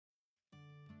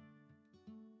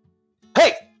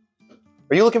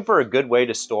Are you looking for a good way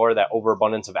to store that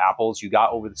overabundance of apples you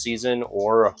got over the season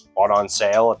or bought on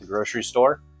sale at the grocery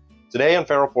store? Today on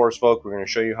Feral Forest Folk, we're going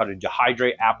to show you how to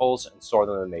dehydrate apples and store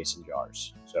them in mason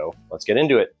jars. So let's get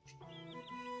into it.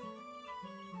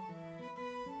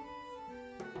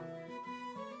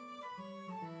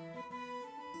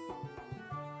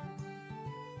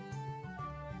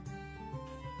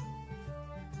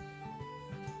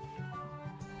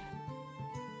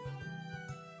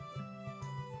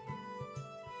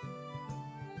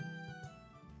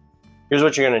 Here's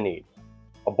what you're going to need.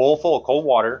 A bowl full of cold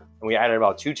water, and we added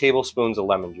about 2 tablespoons of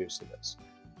lemon juice to this.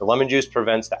 The lemon juice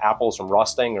prevents the apples from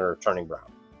rusting or turning brown.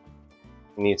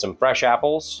 You need some fresh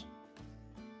apples,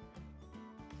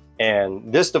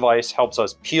 and this device helps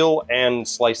us peel and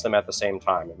slice them at the same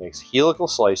time. It makes helical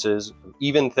slices of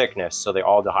even thickness so they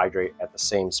all dehydrate at the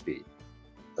same speed.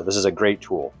 So this is a great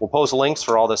tool. We'll post links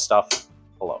for all this stuff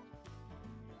below.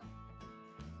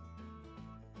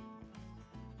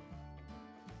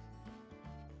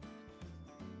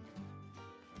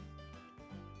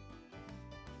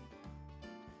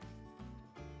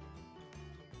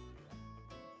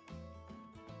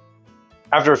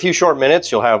 After a few short minutes,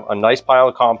 you'll have a nice pile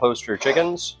of compost for your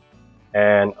chickens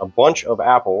and a bunch of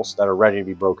apples that are ready to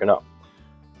be broken up.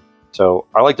 So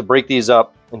I like to break these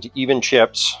up into even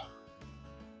chips,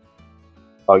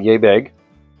 about yay big,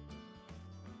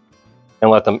 and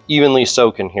let them evenly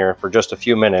soak in here for just a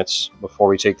few minutes before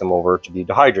we take them over to be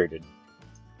dehydrated.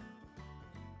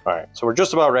 All right, so we're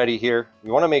just about ready here.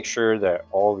 You want to make sure that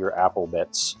all of your apple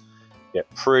bits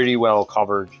get pretty well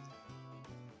covered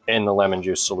in the lemon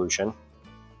juice solution.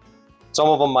 Some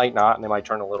of them might not, and they might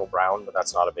turn a little brown, but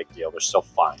that's not a big deal. They're still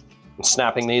fine. I'm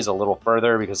snapping these a little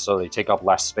further because so they take up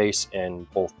less space in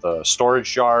both the storage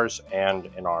jars and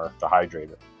in our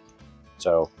dehydrator.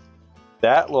 So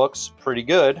that looks pretty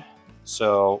good.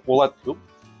 So we'll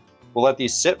let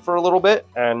these sit for a little bit,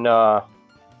 and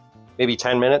maybe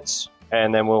 10 minutes,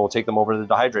 and then we'll take them over to the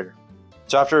dehydrator.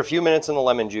 So after a few minutes in the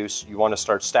lemon juice, you want to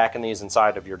start stacking these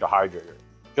inside of your dehydrator.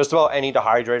 Just about any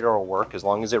dehydrator will work as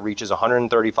long as it reaches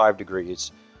 135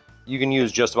 degrees. You can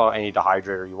use just about any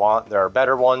dehydrator you want. There are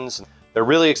better ones. They're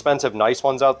really expensive, nice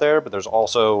ones out there, but there's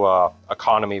also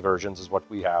economy versions is what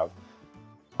we have.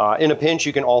 In a pinch,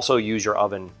 you can also use your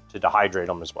oven to dehydrate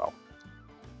them as well.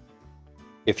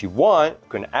 If you want, you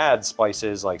can add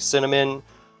spices like cinnamon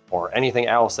or anything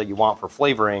else that you want for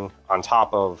flavoring on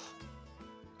top of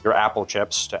your apple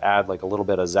chips to add like a little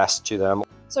bit of zest to them.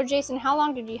 So Jason, how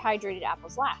long do dehydrated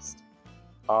apples last?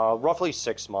 Roughly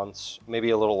 6 months, maybe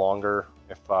a little longer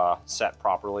if set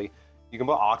properly. You can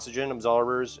put oxygen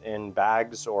absorbers in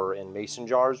bags or in mason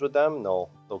jars with them, and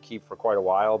they'll keep for quite a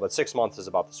while, but 6 months is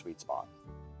about the sweet spot.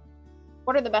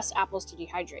 What are the best apples to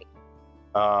dehydrate?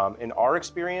 In our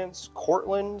experience,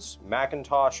 Cortland's,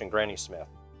 McIntosh, and Granny Smith.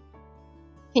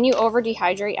 Can you over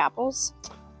dehydrate apples?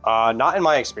 Not in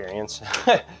my experience.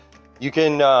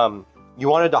 You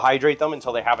want to dehydrate them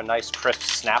until they have a nice crisp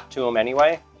snap to them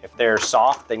anyway. If they're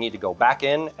soft, they need to go back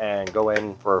in and go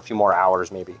in for a few more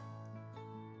hours maybe.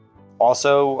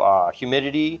 Also,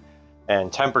 humidity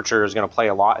and temperature is going to play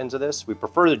a lot into this. We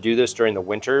prefer to do this during the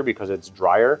winter because it's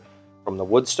drier from the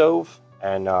wood stove,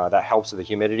 and that helps with the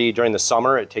humidity. During the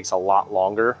summer, it takes a lot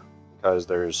longer because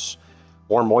there's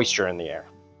more moisture in the air.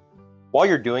 While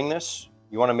you're doing this,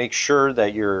 you want to make sure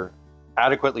that you're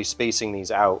adequately spacing these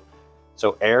out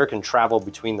so air can travel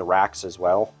between the racks as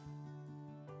well.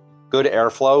 Good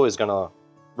airflow is going to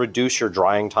reduce your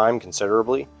drying time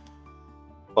considerably,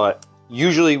 but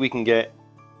usually we can get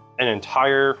an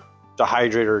entire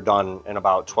dehydrator done in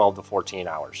about 12 to 14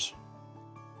 hours.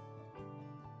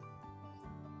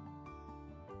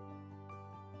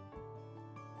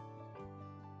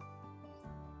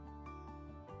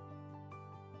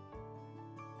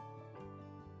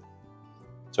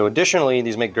 So additionally,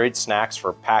 these make great snacks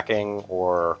for packing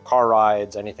or car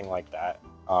rides, anything like that.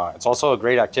 It's also a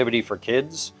great activity for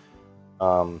kids.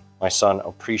 My son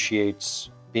appreciates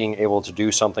being able to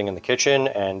do something in the kitchen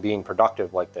and being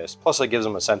productive like this. Plus it gives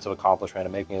him a sense of accomplishment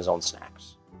of making his own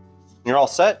snacks. You're all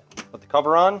set, put the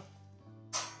cover on.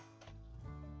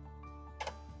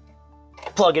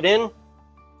 Plug it in,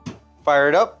 fire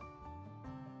it up,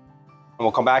 and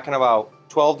we'll come back in about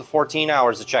 12 to 14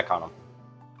 hours to check on them.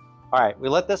 All right, we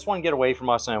let this one get away from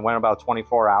us and it went about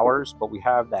 24 hours, but we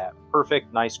have that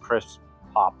perfect, nice, crisp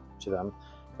pop to them.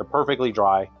 They're perfectly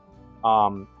dry.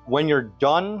 When you're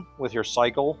done with your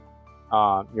cycle,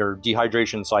 your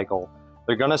dehydration cycle,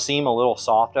 they're gonna seem a little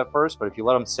soft at first, but if you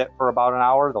let them sit for about an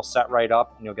hour, they'll set right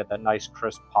up and you'll get that nice,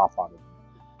 crisp pop on them.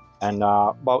 And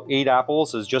about 8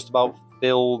 apples is just about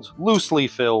filled, loosely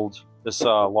filled, this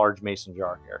large mason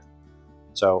jar here.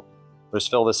 So Just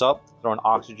fill this up, throw an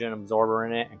oxygen absorber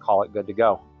in it, and call it good to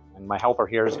go. And my helper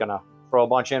here is gonna throw a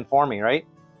bunch in for me, right?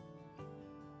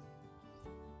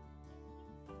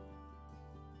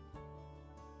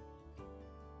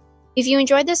 If you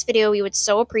enjoyed this video, we would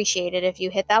so appreciate it if you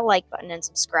hit that like button and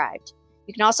subscribed.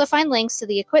 You can also find links to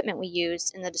the equipment we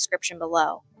used in the description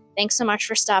below. Thanks so much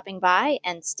for stopping by,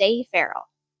 and stay feral.